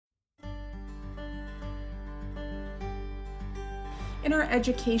In our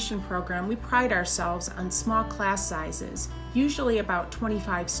education program, we pride ourselves on small class sizes, usually about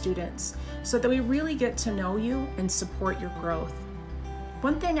 25 students, so that we really get to know you and support your growth.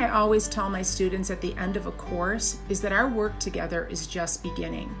 One thing I always tell my students at the end of a course is that our work together is just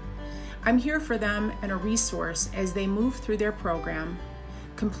beginning. I'm here for them and a resource as they move through their program,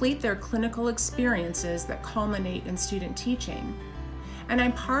 complete their clinical experiences that culminate in student teaching, and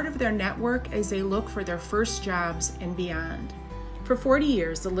I'm part of their network as they look for their first jobs and beyond. For 40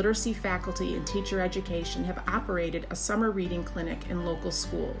 years, the literacy faculty and teacher education have operated a summer reading clinic in local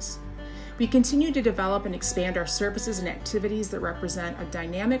schools. We continue to develop and expand our services and activities that represent a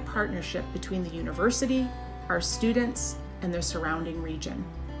dynamic partnership between the university, our students, and the surrounding region.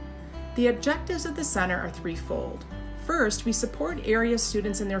 The objectives of the center are threefold. First, we support area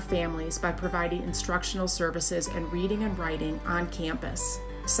students and their families by providing instructional services and reading and writing on campus.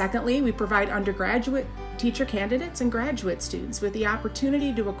 Secondly, we provide undergraduate teacher candidates and graduate students with the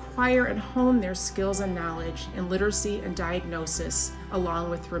opportunity to acquire and hone their skills and knowledge in literacy and diagnosis,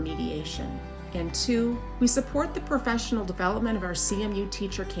 along with remediation. And two, we support the professional development of our CMU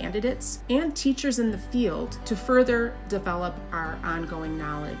teacher candidates and teachers in the field to further develop our ongoing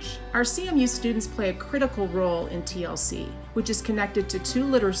knowledge. Our CMU students play a critical role in TLC, which is connected to 2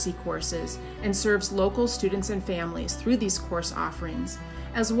 literacy courses and serves local students and families through these course offerings,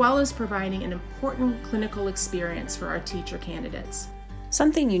 as well as providing an important clinical experience for our teacher candidates.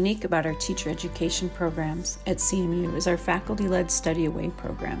 Something unique about our teacher education programs at CMU is our faculty-led study away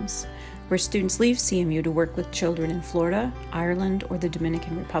programs, where students leave CMU to work with children in Florida, Ireland, or the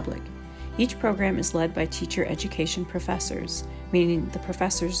Dominican Republic. Each program is led by teacher education professors, meaning the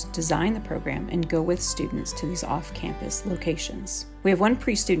professors design the program and go with students to these off-campus locations. We have one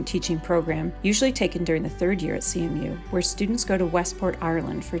pre-student teaching program, usually taken during the 3rd year at CMU, where students go to Westport,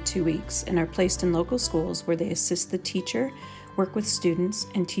 Ireland for 2 weeks and are placed in local schools where they assist the teacher, work with students,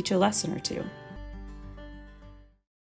 and teach a lesson or two.